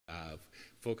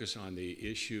focus on the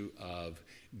issue of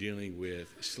dealing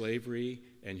with slavery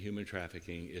and human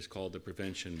trafficking is called the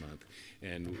Prevention Month.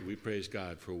 And we praise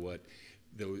God for what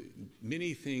the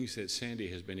many things that Sandy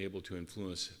has been able to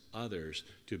influence others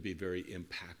to be very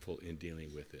impactful in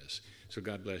dealing with this. So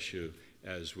God bless you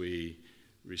as we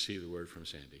receive the word from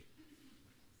Sandy.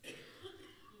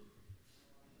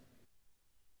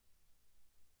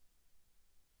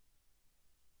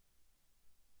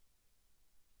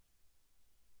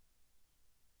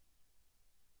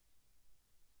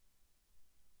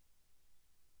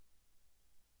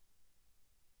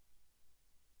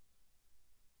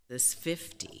 This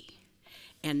 50,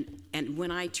 and when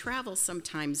I travel,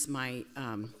 sometimes my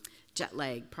jet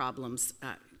lag problems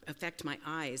affect my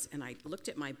eyes. And I looked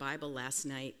at my Bible last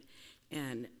night,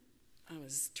 and I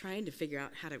was trying to figure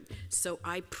out how to. So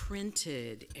I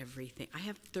printed everything. I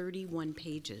have 31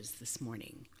 pages this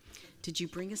morning. Did you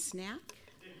bring a snack?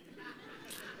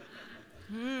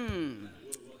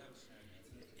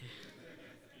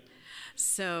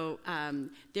 So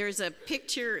there's a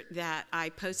picture that I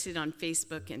posted on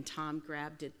Facebook, and Tom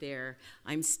grabbed it there.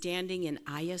 I'm standing in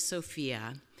Hagia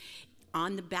Sophia.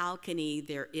 On the balcony,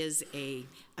 there is a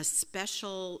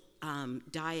special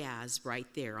dais right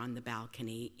there on the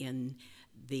balcony in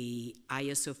the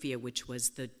Hagia Sophia, which was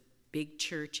the big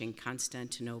church in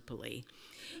Constantinople.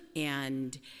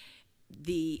 And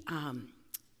the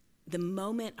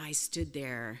moment I stood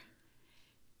there,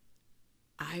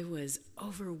 I was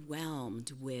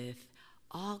overwhelmed with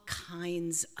all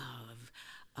kinds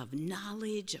of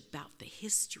knowledge about the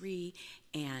history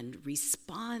and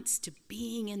response to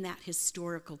being in that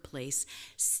historical place,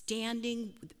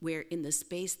 standing where in the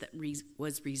space that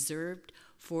was reserved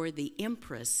for the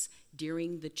empress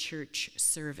during the church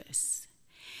service.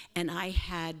 And I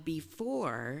had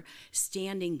before,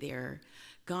 standing there,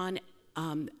 gone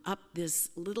up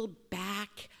this little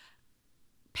back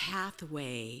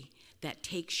pathway that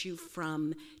takes you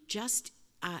from just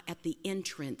at the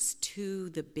entrance to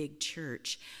the big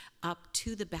church up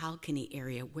to the balcony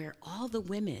area where all the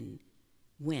women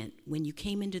went. When you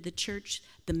came into the church,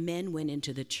 the men went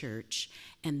into the church,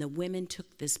 and the women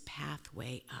took this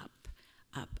pathway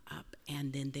up,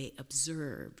 and then they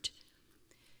observed.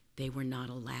 They were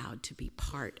not allowed to be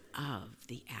part of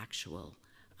the actual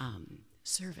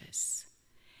service.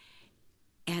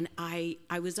 And I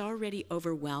was already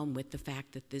overwhelmed with the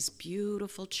fact that this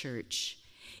beautiful church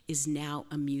is now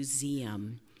a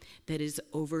museum that is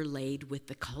overlaid with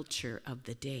the culture of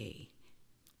the day,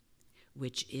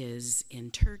 which is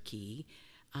in Turkey,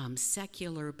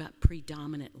 secular but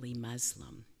predominantly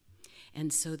Muslim.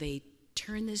 And so they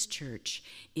turned this church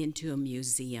into a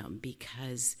museum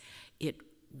because it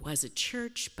was a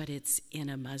church, but it's in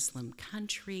a Muslim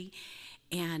country,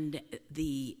 and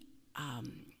the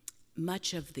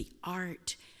much of the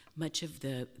art, much of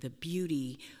the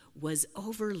beauty was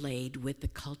overlaid with the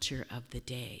culture of the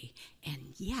day.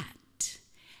 And yet,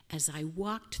 as I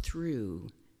walked through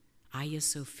Hagia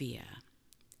Sophia,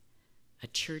 a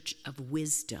church of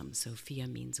wisdom, Sophia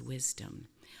means wisdom,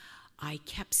 I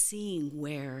kept seeing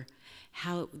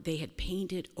how they had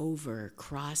painted over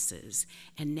crosses,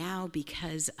 and now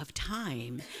because of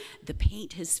time, the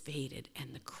paint has faded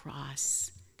and the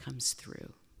cross comes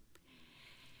through.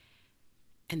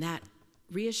 And that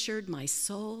reassured my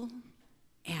soul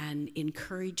and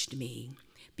encouraged me,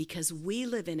 because we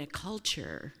live in a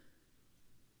culture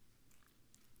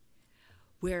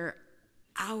where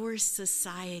our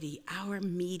society, our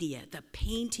media, the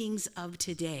paintings of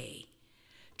today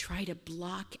try to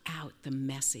block out the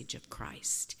message of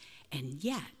Christ, and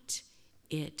yet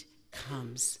it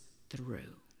comes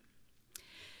through.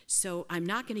 So I'm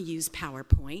not going to use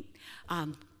PowerPoint.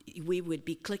 We would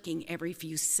be clicking every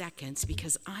few seconds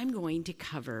because I'm going to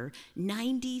cover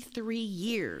 93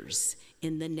 years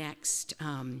in the next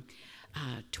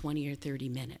 20 or 30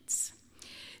 minutes.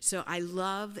 So I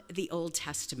love the Old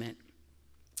Testament.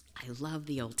 I love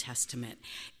the Old Testament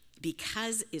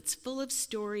because it's full of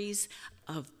stories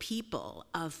of people,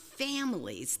 of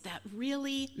families that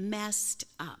really messed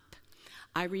up.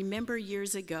 I remember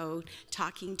years ago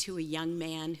talking to a young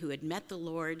man who had met the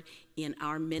Lord in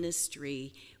our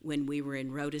ministry when we were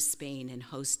in Rota, Spain, and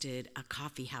hosted a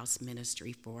coffee house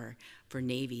ministry for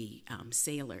Navy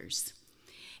sailors.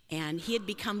 And he had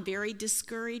become very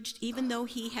discouraged. Even though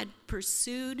he had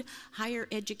pursued higher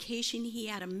education, he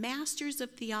had a master's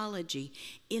of theology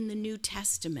in the New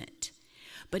Testament.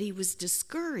 But he was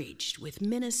discouraged with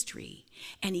ministry,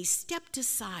 and he stepped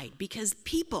aside because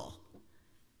people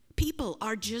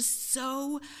are just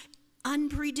so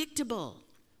unpredictable.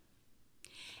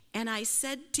 And I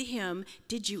said to him,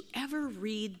 did you ever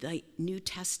read the New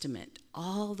Testament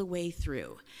all the way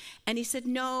through? And he said,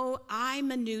 no,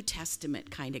 I'm a New Testament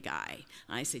kind of guy.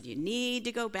 I said, you need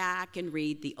to go back and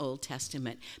read the Old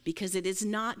Testament, because it is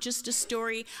not just a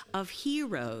story of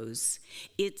heroes.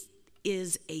 It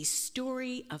is a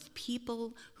story of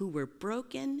people who were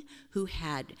broken, who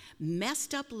had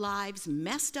messed up lives,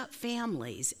 messed up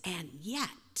families, and yet,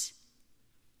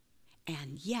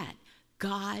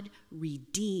 God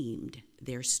redeemed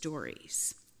their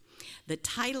stories. The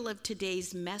title of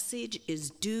today's message is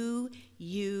Do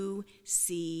You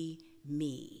See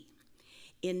Me?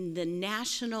 In the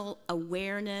national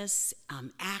awareness,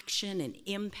 action, and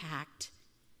impact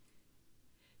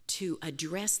to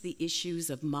address the issues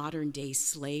of modern day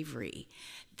slavery,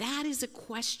 that is a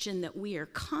question that we are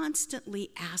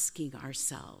constantly asking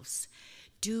ourselves.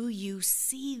 Do you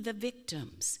see the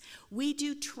victims? We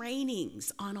do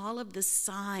trainings on all of the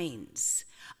signs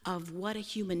of what a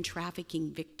human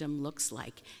trafficking victim looks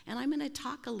like. And I'm going to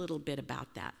talk a little bit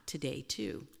about that today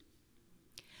too.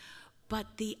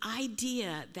 But the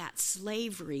idea that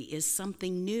slavery is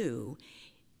something new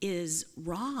is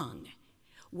wrong.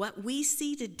 What we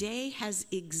see today has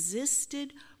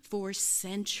existed for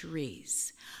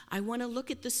centuries. I want to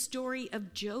look at the story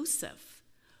of Joseph,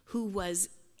 who was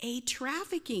a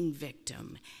trafficking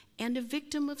victim and a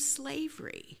victim of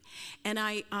slavery. And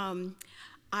I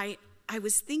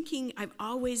was thinking, I've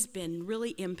always been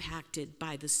really impacted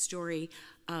by the story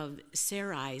of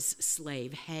Sarai's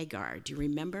slave, Hagar. Do you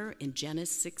remember in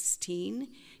Genesis 16,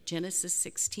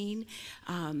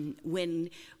 when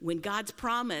God's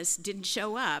promise didn't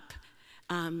show up,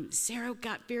 Sarah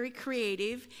got very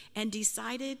creative and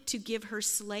decided to give her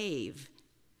slave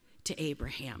to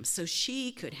Abraham so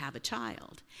she could have a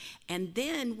child. And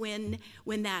then when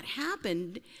that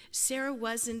happened, Sarah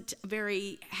wasn't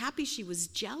very happy. She was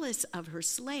jealous of her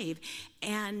slave,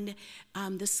 and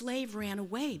the slave ran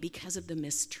away because of the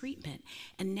mistreatment.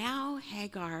 And now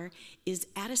Hagar is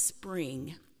at a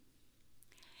spring,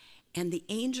 and the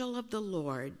angel of the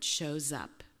Lord shows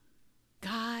up.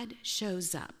 God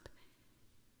shows up.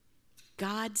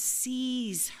 God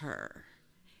sees her.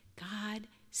 God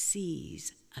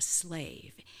sees a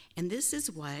slave. And this is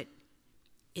what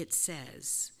it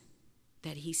says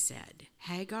that he said.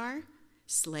 Hagar,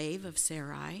 slave of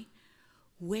Sarai,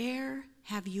 where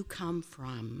have you come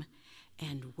from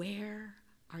and where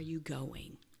are you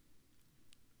going?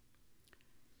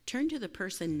 Turn to the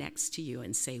person next to you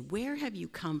and say, where have you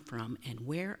come from and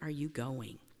where are you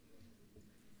going?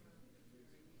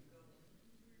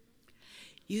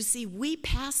 You see, we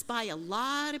pass by a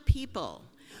lot of people.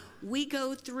 We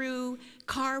go through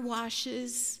car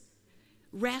washes,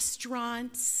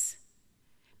 restaurants,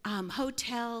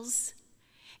 hotels,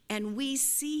 and we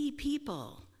see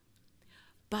people.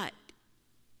 But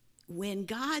when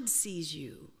God sees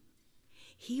you,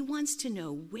 he wants to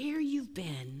know where you've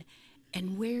been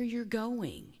and where you're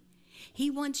going.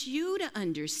 He wants you to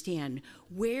understand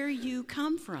where you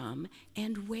come from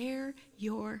and where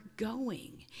you're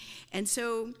going. And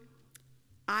so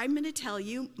I'm going to tell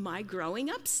you my growing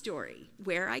up story,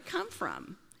 where I come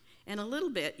from. And a little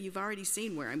bit, you've already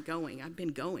seen where I'm going. I've been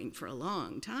going for a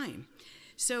long time.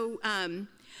 So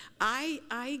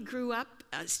I grew up,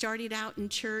 started out in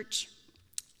church.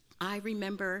 I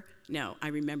remember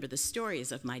the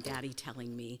stories of my daddy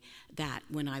telling me that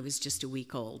when I was just a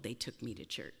week old, they took me to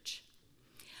church.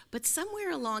 But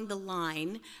somewhere along the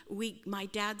line, my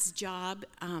dad's job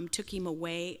took him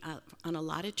away on a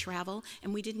lot of travel,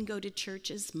 and we didn't go to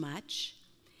church as much.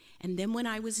 And then when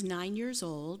I was 9 years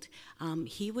old,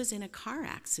 he was in a car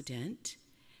accident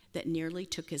that nearly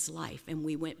took his life, and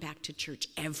we went back to church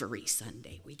every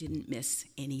Sunday. We didn't miss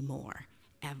any more,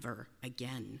 ever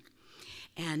again.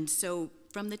 And so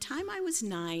from the time I was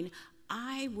 9,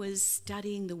 I was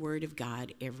studying the Word of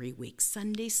God every week,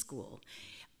 Sunday school.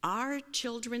 Our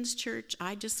children's church,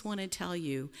 I just want to tell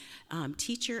you,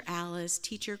 Teacher Alice,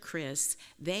 Teacher Chris,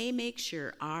 they make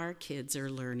sure our kids are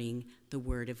learning the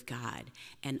Word of God.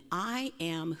 And I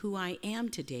am who I am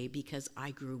today because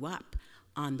I grew up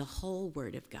on the whole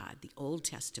Word of God, the Old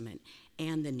Testament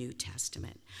and the New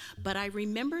Testament. But I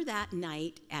remember that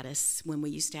night when we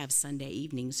used to have Sunday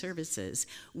evening services,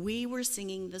 we were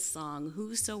singing the song,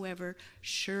 Whosoever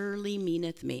Surely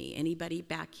Meaneth Me. Anybody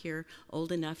back here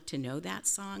old enough to know that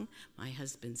song? My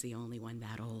husband's the only one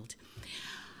that old.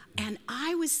 And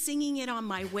I was singing it on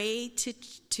my way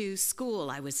to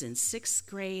school. I was in 6th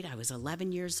grade. I was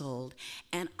 11 years old.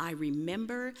 And I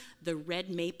remember the red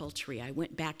maple tree. I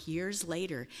went back years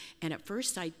later. And at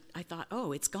first I thought,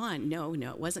 oh, it's gone. No,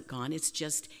 it wasn't gone.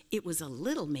 It was a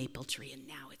little maple tree, and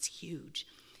now it's huge.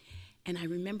 And I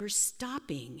remember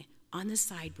stopping on the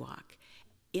sidewalk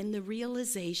in the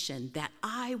realization that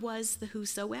I was the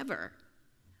whosoever.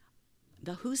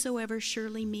 The whosoever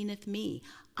surely meaneth me.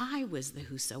 I was the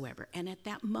whosoever. And at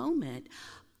that moment,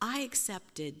 I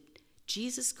accepted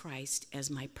Jesus Christ as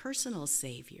my personal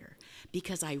Savior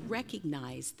because I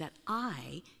recognized that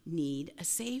I need a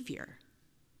Savior.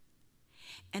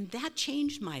 And that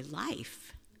changed my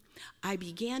life. I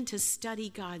began to study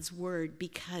God's Word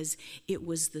because it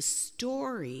was the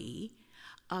story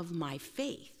of my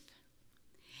faith.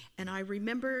 And I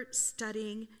remember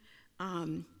studying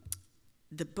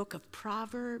the book of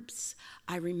Proverbs.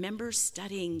 I remember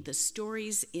studying the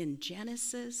stories in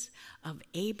Genesis of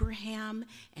Abraham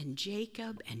and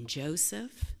Jacob and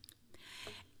Joseph.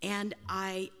 And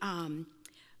I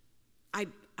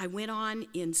went on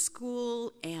in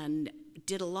school and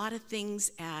did a lot of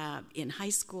things. In high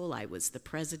school, I was the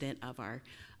president of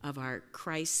our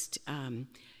Christ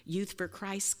Youth for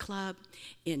Christ Club.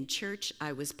 In church,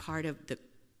 I was part of the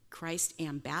Christ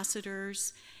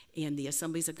Ambassadors in the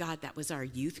Assemblies of God. That was our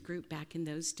youth group back in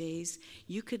those days.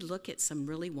 You could look at some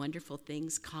really wonderful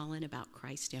things, Colin, about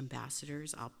Christ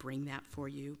Ambassadors. I'll bring that for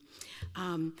you.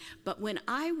 But when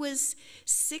I was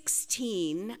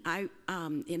 16,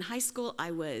 in high school,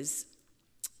 I was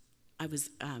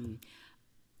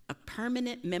a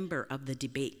permanent member of the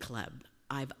debate club.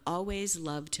 I've always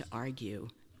loved to argue.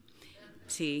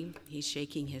 See, he's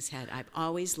shaking his head. I've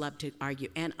always loved to argue,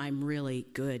 and I'm really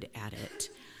good at it.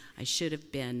 I should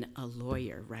have been a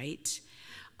lawyer, right?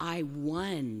 I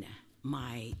won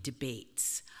my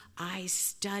debates. I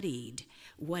studied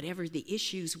whatever the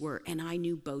issues were, and I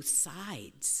knew both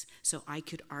sides, so I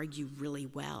could argue really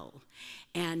well.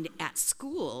 And at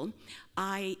school,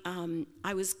 I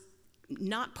was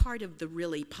not part of the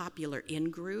really popular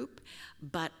in-group,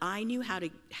 but I knew how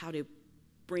to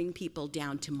bring people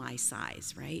down to my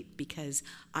size, right? Because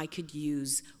I could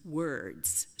use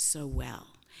words so well.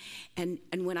 And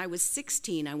when I was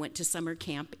 16, I went to summer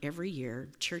camp every year,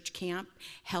 church camp.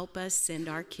 Help us send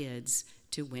our kids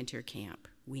to winter camp.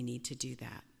 We need to do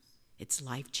that. It's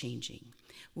life-changing.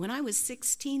 When I was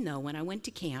 16, though, when I went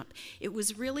to camp, it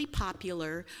was really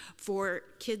popular for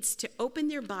kids to open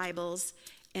their Bibles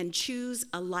and choose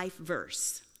a life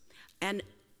verse. And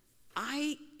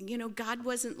God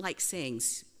wasn't like saying,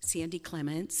 Sandy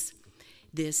Clements,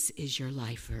 this is your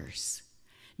life verse.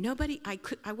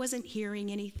 I wasn't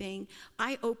hearing anything.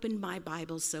 I opened my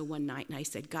Bible so one night and I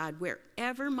said, God,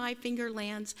 wherever my finger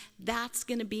lands, that's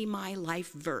going to be my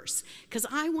life verse. Because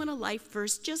I want a life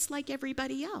verse just like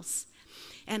everybody else.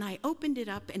 And I opened it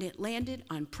up and it landed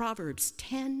on Proverbs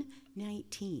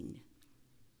 10:19.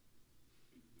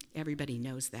 Everybody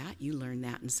knows that. You learned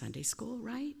that in Sunday school,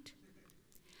 right?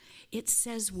 It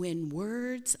says, when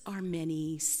words are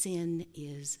many, sin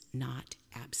is not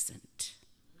absent.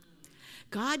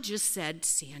 God just said,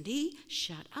 Sandy,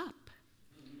 shut up.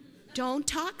 Don't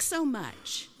talk so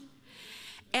much.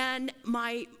 And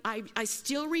I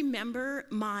still remember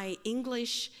my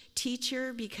English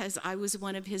teacher because I was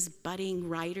one of his budding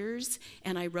writers,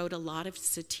 and I wrote a lot of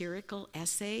satirical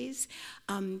essays.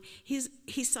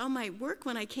 He saw my work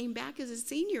when I came back as a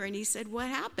senior, and he said, what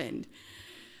happened?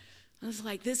 I was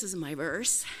like, this is my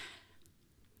verse.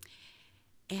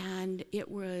 And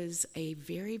it was a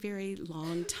very, very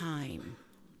long time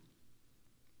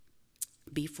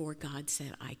before God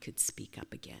said I could speak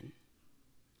up again.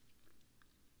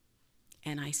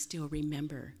 And I still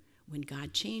remember when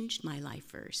God changed my life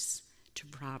verse to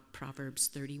Proverbs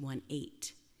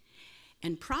 31:8.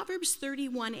 And Proverbs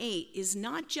 31:8 is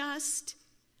not just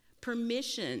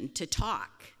permission to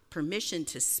talk, permission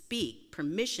to speak,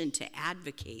 permission to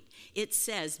advocate. It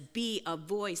says, be a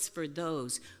voice for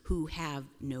those who have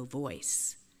no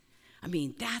voice. I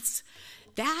mean, that's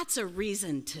a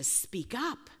reason to speak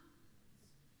up.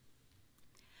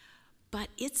 But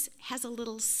it has a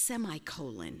little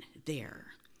semicolon there.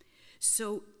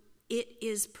 So it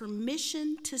is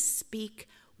permission to speak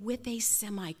with a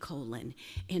semicolon.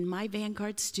 And my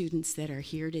Vanguard students that are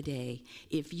here today,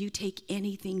 if you take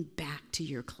anything back to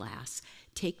your class,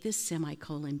 take this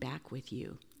semicolon back with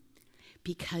you.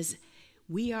 Because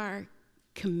we are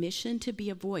commissioned to be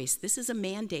a voice. This is a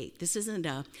mandate. This isn't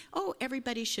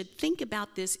everybody should think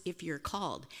about this if you're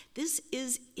called. This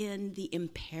is in the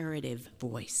imperative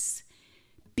voice.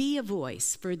 Be a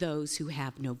voice for those who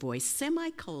have no voice.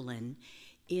 Semicolon,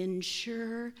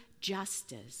 ensure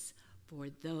justice for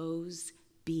those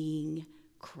being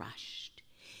crushed.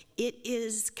 It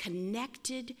is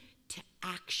connected to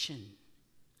action.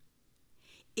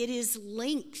 It is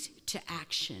linked to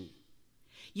action.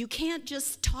 You can't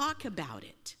just talk about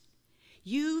it.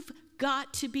 You've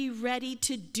got to be ready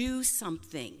to do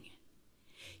something.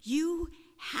 You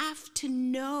have to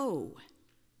know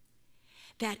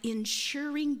that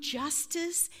ensuring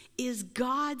justice is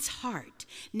God's heart.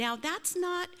 Now, that's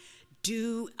not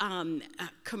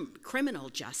criminal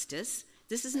justice.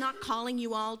 This is not calling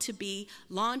you all to be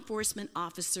law enforcement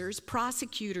officers,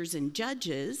 prosecutors, and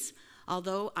judges,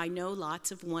 although I know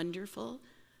lots of wonderful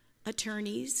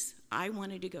attorneys. I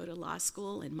wanted to go to law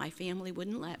school, and my family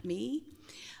wouldn't let me.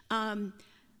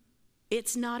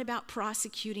 It's not about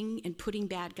prosecuting and putting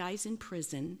bad guys in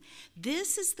prison.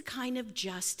 This is the kind of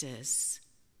justice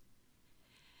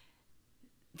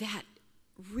that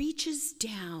reaches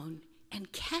down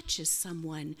and catches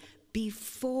someone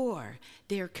before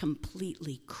they're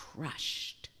completely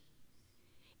crushed.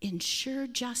 Ensure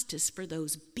justice for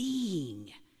those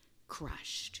being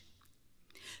crushed.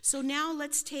 So now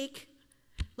let's take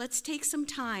some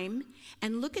time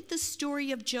and look at the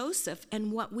story of Joseph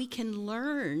and what we can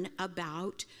learn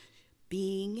about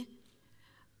being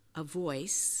a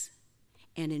voice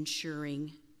and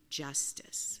ensuring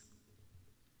justice.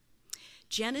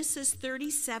 Genesis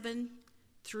 37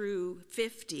 through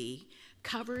 50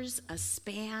 covers a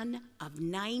span of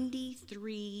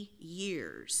 93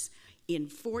 years in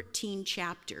 14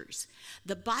 chapters.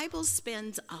 The Bible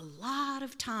spends a lot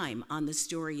of time on the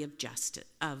story of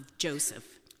Joseph.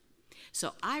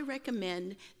 So I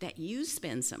recommend that you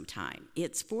spend some time.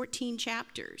 It's 14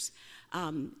 chapters.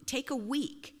 Take a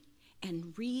week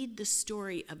and read the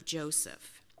story of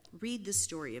Joseph. Read the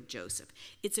story of Joseph.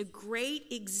 It's a great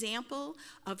example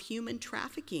of human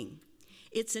trafficking.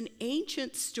 It's an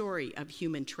ancient story of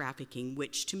human trafficking,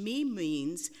 which to me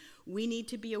means we need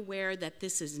to be aware that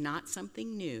this is not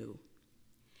something new.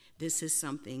 This is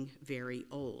something very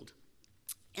old.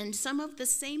 And some of the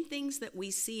same things that we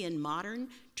see in modern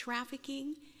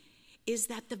trafficking is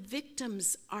that the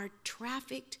victims are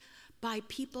trafficked by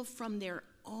people from their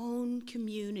own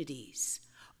communities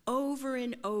over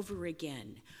and over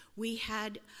again. We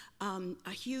had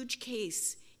a huge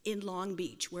case in Long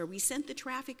Beach where we sent the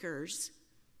traffickers,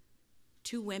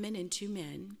 2 women and 2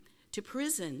 men, to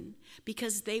prison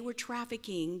because they were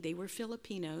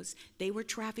Filipinos, they were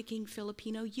trafficking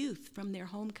Filipino youth from their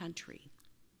home country.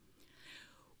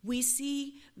 We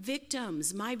see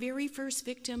victims. My very first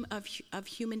victim of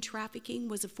human trafficking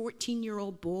was a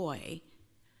 14-year-old boy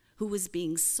who was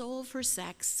being sold for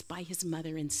sex by his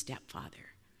mother and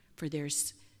stepfather for their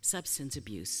substance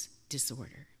abuse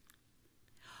disorder.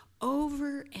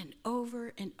 Over and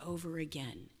over and over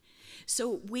again.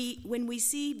 So when we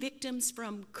see victims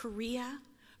from Korea,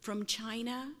 from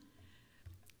China,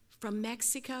 from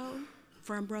Mexico,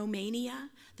 from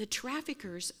Romania, the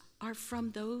traffickers are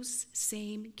from those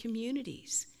same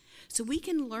communities. So we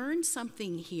can learn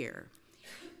something here.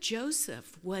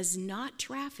 Joseph was not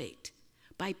trafficked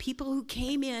by people who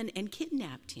came in and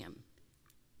kidnapped him.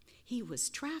 He was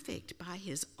trafficked by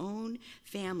his own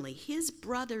family. His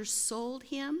brothers sold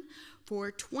him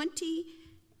for 20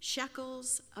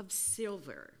 shekels of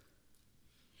silver.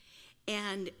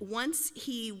 And once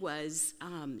he was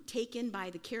taken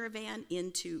by the caravan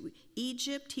into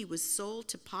Egypt, he was sold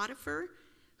to Potiphar,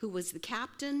 who was the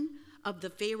captain of the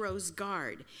Pharaoh's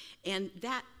guard. And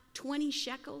that 20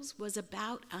 shekels was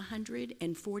about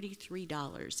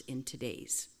 $143 in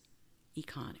today's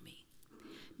economy.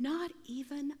 Not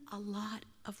even a lot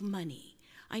of money.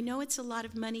 I know it's a lot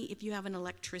of money if you have an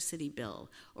electricity bill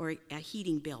or a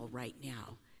heating bill right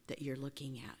now that you're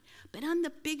looking at. But on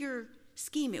the bigger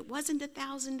scheme, it wasn't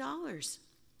 $1,000.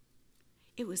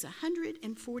 It was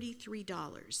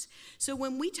 $143. So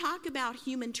when we talk about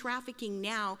human trafficking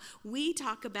now, we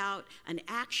talk about an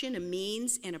action, a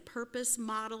means, and a purpose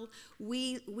model.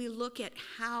 We look at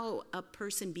how a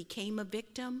person became a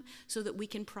victim so that we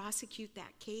can prosecute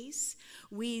that case.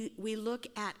 We look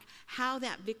at how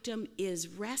that victim is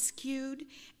rescued,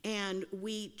 and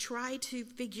we try to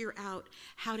figure out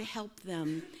how to help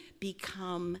them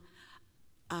become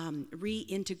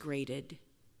reintegrated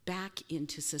back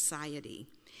into society.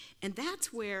 And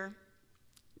that's where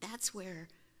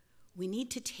we need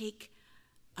to take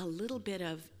a little bit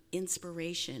of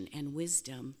inspiration and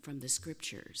wisdom from the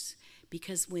scriptures.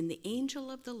 Because when the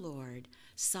angel of the Lord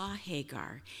saw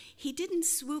Hagar, he didn't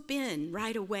swoop in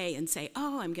right away and say,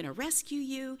 "Oh, I'm going to rescue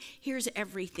you. Here's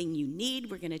everything you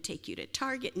need. We're going to take you to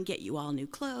Target and get you all new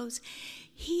clothes."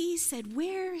 He said,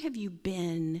 "Where have you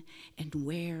been and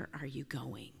where are you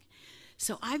going?"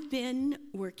 So I've been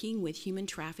working with human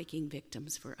trafficking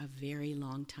victims for a very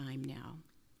long time now.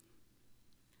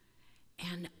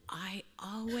 And I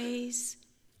always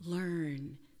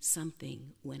learn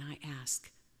something when I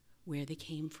ask where they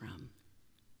came from.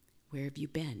 Where have you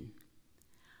been?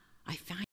 I find